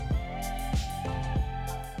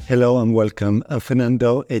Hello and welcome. I'm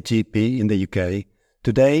Fernando, a GP in the UK.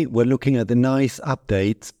 Today we're looking at the NICE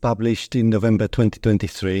updates published in November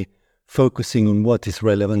 2023, focusing on what is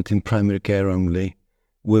relevant in primary care only.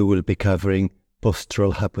 We will be covering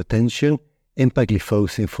postural hypotension,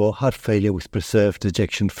 empagliflozin for heart failure with preserved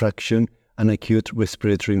ejection fraction and acute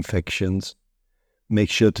respiratory infections. Make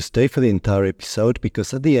sure to stay for the entire episode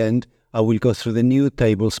because at the end I will go through the new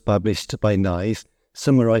tables published by NICE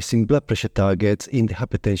summarizing blood pressure targets in the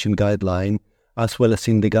hypertension guideline, as well as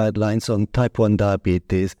in the guidelines on type 1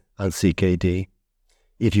 diabetes and CKD.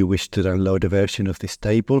 If you wish to download a version of this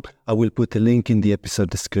table, I will put a link in the episode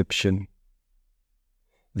description.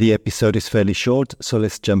 The episode is fairly short, so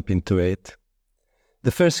let's jump into it.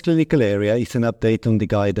 The first clinical area is an update on the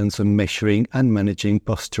guidance on measuring and managing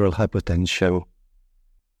postural hypotension.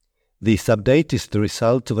 This update is the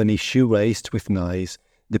result of an issue raised with NICE.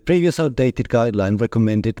 The previous outdated guideline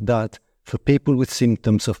recommended that for people with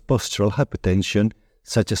symptoms of postural hypertension,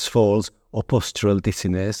 such as falls or postural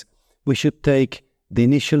dizziness, we should take the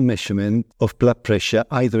initial measurement of blood pressure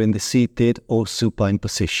either in the seated or supine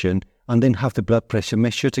position and then have the blood pressure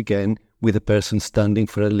measured again with the person standing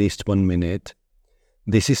for at least 1 minute.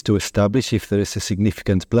 This is to establish if there is a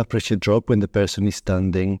significant blood pressure drop when the person is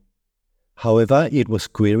standing. However, it was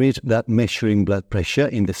queried that measuring blood pressure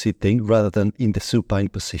in the sitting rather than in the supine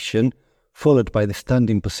position, followed by the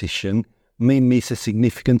standing position, may miss a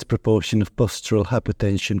significant proportion of postural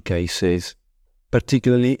hypertension cases,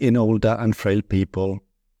 particularly in older and frail people.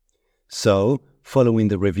 So, following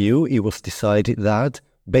the review, it was decided that,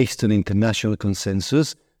 based on international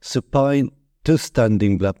consensus, supine to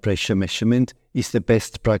standing blood pressure measurement is the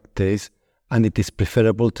best practice and it is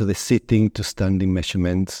preferable to the sitting to standing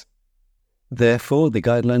measurements. Therefore, the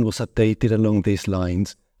guideline was updated along these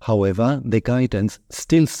lines. However, the guidance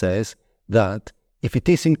still says that if it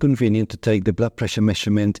is inconvenient to take the blood pressure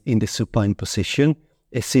measurement in the supine position,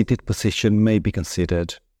 a seated position may be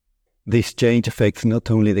considered. This change affects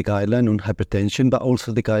not only the guideline on hypertension but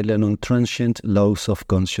also the guideline on transient loss of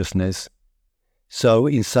consciousness. So,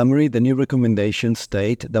 in summary, the new recommendations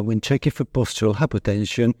state that when checking for postural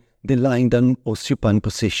hypotension, the lying down or supine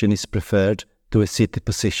position is preferred to a seated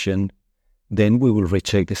position. Then we will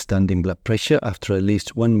recheck the standing blood pressure after at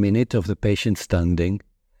least 1 minute of the patient standing.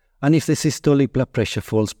 And if the systolic blood pressure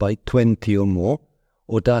falls by 20 or more,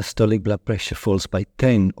 or diastolic blood pressure falls by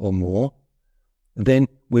 10 or more, then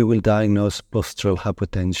we will diagnose postural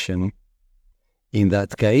hypotension. In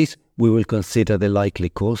that case, we will consider the likely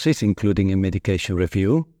causes, including a medication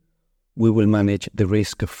review. We will manage the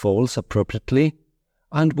risk of falls appropriately,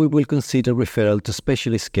 and we will consider referral to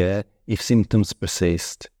specialist care if symptoms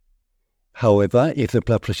persist. However, if the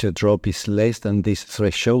blood pressure drop is less than these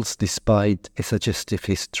thresholds despite a suggestive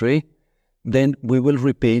history, then we will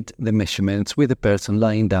repeat the measurements with the person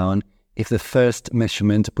lying down if the first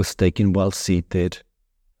measurement was taken while seated.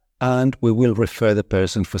 And we will refer the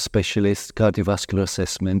person for specialist cardiovascular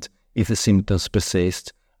assessment if the symptoms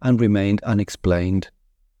persist and remain unexplained.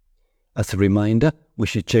 As a reminder, we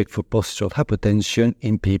should check for postural hypotension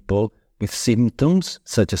in people with symptoms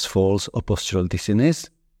such as falls or postural dizziness,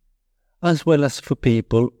 as well as for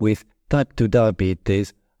people with type 2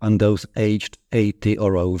 diabetes and those aged 80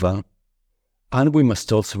 or over. And we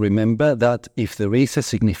must also remember that if there is a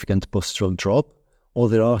significant postural drop or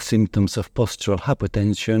there are symptoms of postural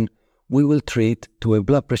hypotension, we will treat to a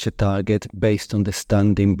blood pressure target based on the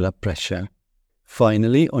standing blood pressure.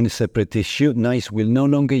 Finally, on a separate issue, NICE will no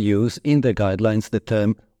longer use in their guidelines the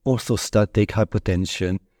term orthostatic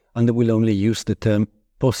hypotension, and they will only use the term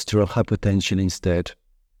postural hypotension instead.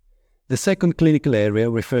 The second clinical area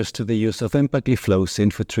refers to the use of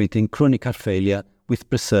empagliflozin for treating chronic heart failure with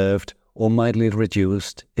preserved or mildly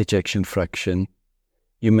reduced ejection fraction.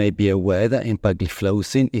 You may be aware that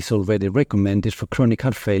empagliflozin is already recommended for chronic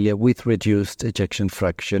heart failure with reduced ejection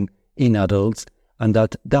fraction in adults and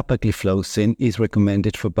that dapagliflozin is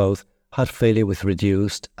recommended for both heart failure with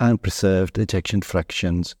reduced and preserved ejection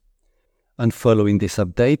fractions. And following this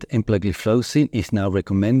update, empagliflozin is now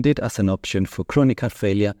recommended as an option for chronic heart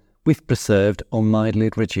failure with preserved or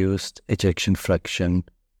mildly reduced ejection fraction,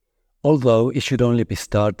 although it should only be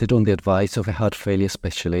started on the advice of a heart failure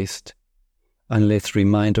specialist. And let's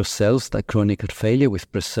remind ourselves that chronic heart failure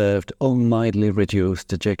with preserved or mildly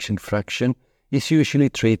reduced ejection fraction is usually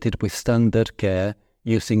treated with standard care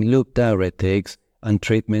using loop diuretics and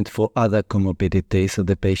treatment for other comorbidities that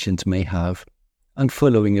the patient may have. And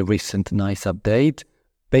following a recent NICE update,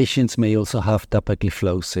 patients may also have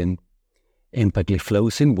dapagliflozin.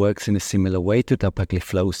 Empagliflozin works in a similar way to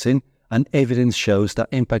dapagliflozin, and evidence shows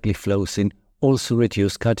that empagliflozin also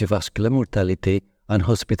reduces cardiovascular mortality and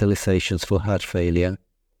hospitalizations for heart failure.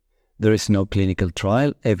 There is no clinical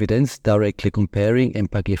trial evidence directly comparing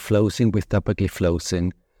empagliflozin with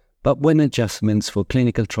dapagliflozin, but when adjustments for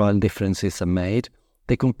clinical trial differences are made,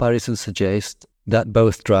 the comparison suggests that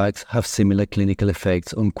both drugs have similar clinical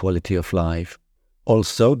effects on quality of life.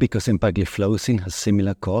 Also, because empagliflozin has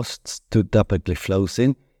similar costs to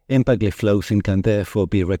dapagliflozin, empagliflozin can therefore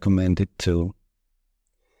be recommended too.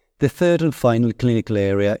 The third and final clinical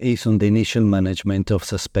area is on the initial management of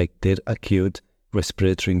suspected acute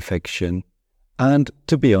respiratory infection. And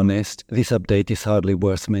to be honest, this update is hardly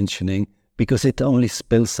worth mentioning because it only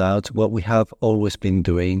spells out what we have always been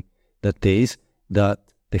doing, that is, that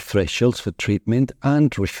the thresholds for treatment and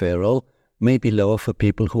referral may be lower for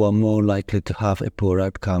people who are more likely to have a poor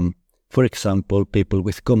outcome, for example, people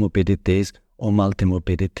with comorbidities or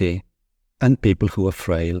multimorbidity, and people who are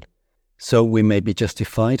frail. So we may be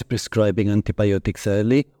justified prescribing antibiotics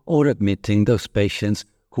early or admitting those patients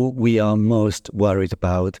who we are most worried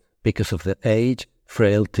about because of their age,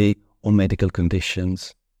 frailty, or medical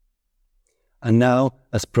conditions. And now,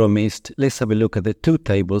 as promised, let's have a look at the two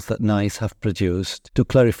tables that NICE have produced to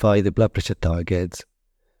clarify the blood pressure targets.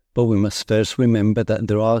 But we must first remember that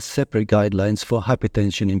there are separate guidelines for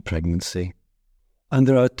hypertension in pregnancy. And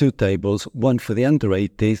there are two tables, one for the under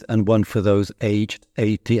 80s and one for those aged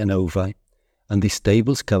 80 and over. And these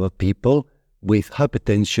tables cover people with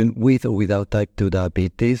hypertension with or without type 2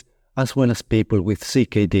 diabetes, as well as people with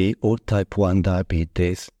CKD or type 1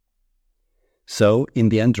 diabetes. So, in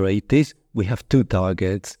the under 80s, we have two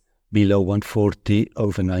targets, below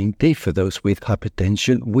 140/90 for those with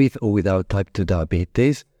hypertension with or without type 2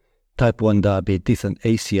 diabetes, type 1 diabetes and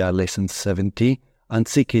ACR less than 70, and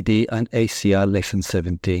CKD and ACR less than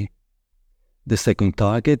 70. The second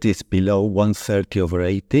target is below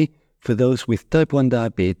 130/80 for those with type 1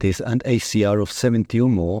 diabetes and ACR of 70 or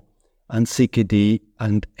more, and CKD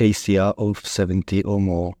and ACR of 70 or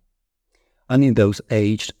more. And in those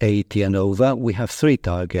aged 80 and over, we have three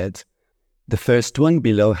targets. The first one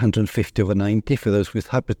below 150/90 for those with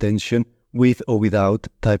hypertension with or without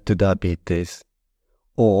type 2 diabetes.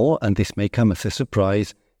 Or, and this may come as a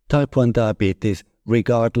surprise, type 1 diabetes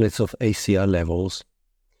regardless of ACR levels.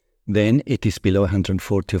 Then it is below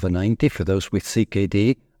 140/90 for those with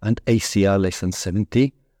CKD and ACR less than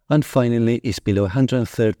 70. And finally is below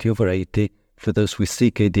 130/80 for those with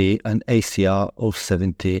CKD and ACR of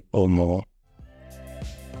 70 or more.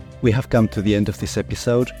 We have come to the end of this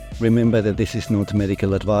episode. Remember that this is not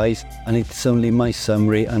medical advice and it's only my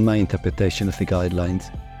summary and my interpretation of the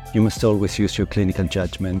guidelines. You must always use your clinical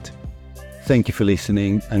judgment. Thank you for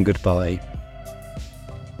listening and goodbye.